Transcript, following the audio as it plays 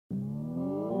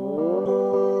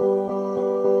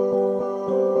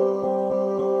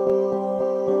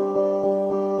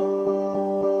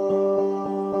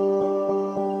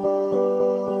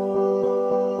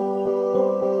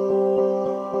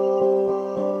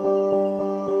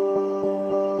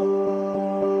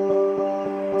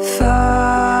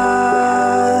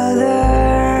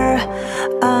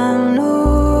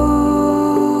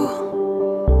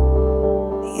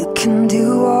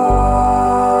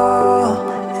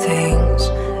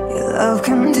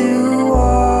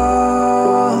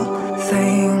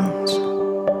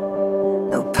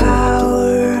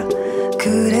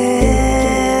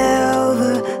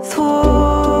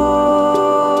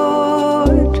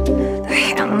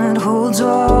holds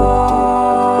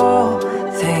all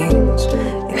things.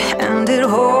 Your hand, it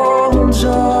holds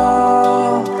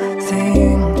all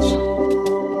things.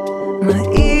 My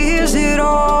ears, it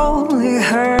only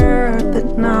heard,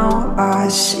 but now I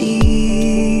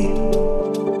see.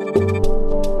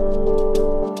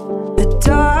 The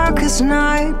darkest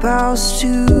night bows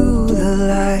to the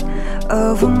light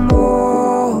of a morning.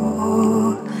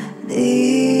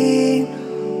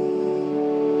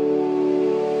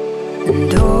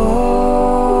 And all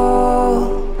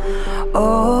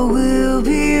will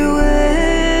be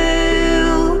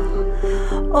well.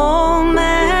 All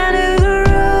manner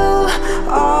of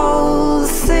all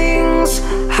things,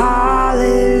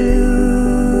 hallelujah.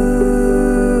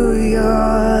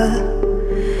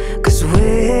 'Cause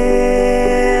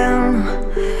when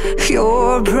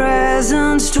your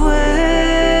presence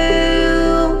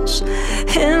dwells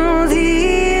in the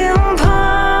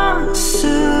impossible,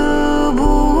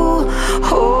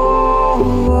 all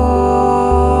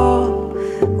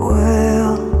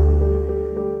will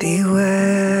be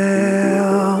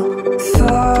well.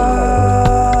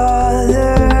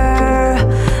 Father,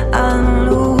 I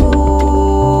know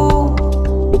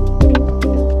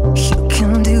you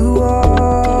can do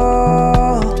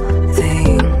all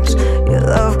things. Your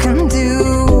love can do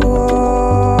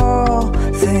all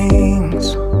things.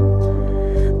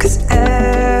 'Cause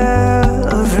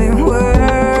every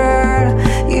word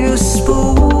you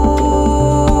spoke,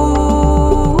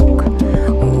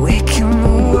 waking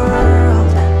the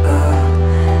world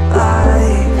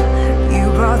alive. You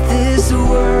brought this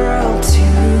world to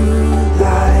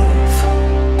life.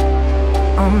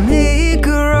 A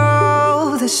maker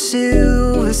of the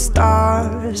silver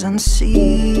stars and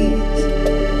seas.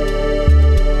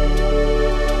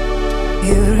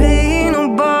 You reign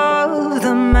above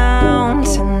the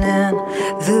mountain and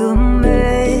the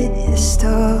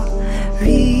mystery.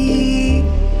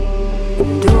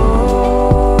 And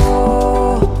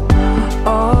all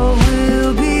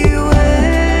will be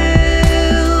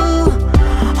well.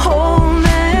 All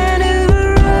manner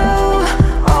of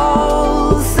all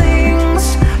things,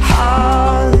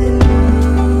 hallelujah.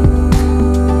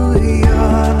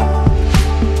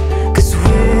 'Cause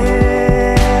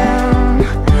when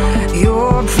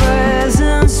your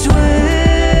presence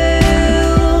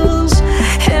dwells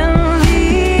in the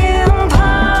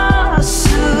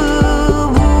impossible,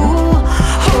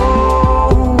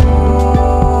 all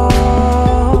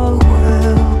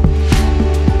will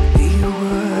be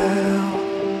well.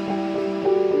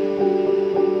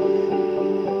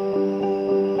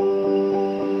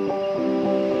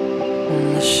 In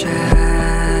the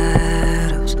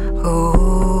shadows,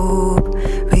 hope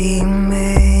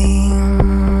remains.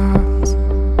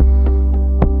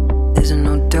 There's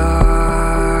no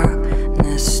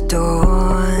darkness,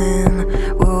 dawn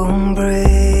won't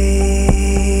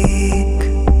break.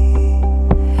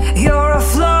 You're a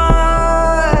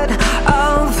flood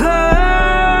of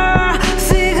perfect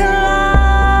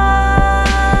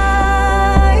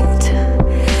light,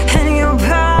 and your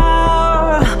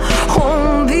power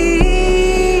won't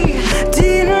be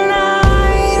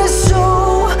denied. So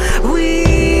we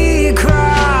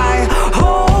cry,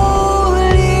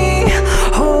 holy,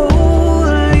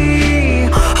 holy,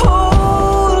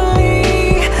 holy,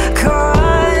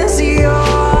 'cause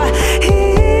you're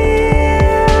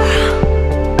here.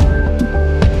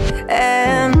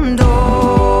 And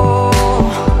all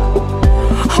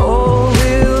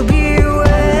will be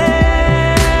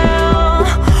well.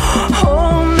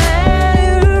 All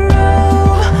manner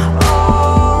of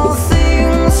all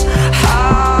things,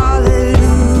 hallelujah.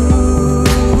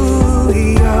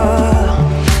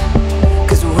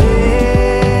 'Cause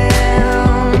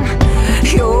when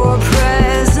your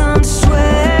presence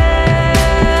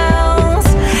dwells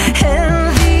in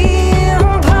the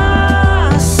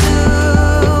impossible,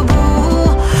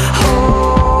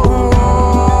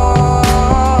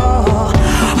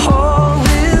 all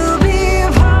will be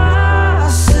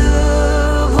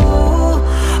possible.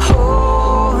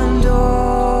 And all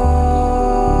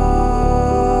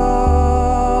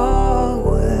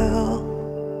will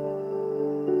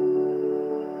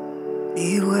be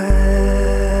well.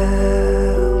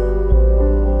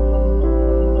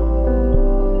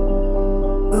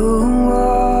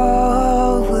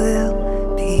 All will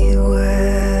be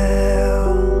well.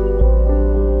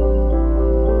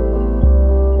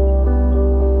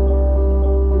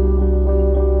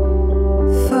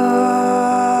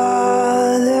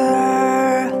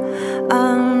 Father, I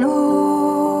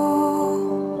know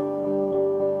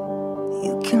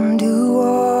you can do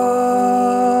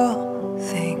all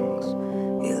things.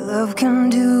 Your love can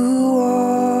do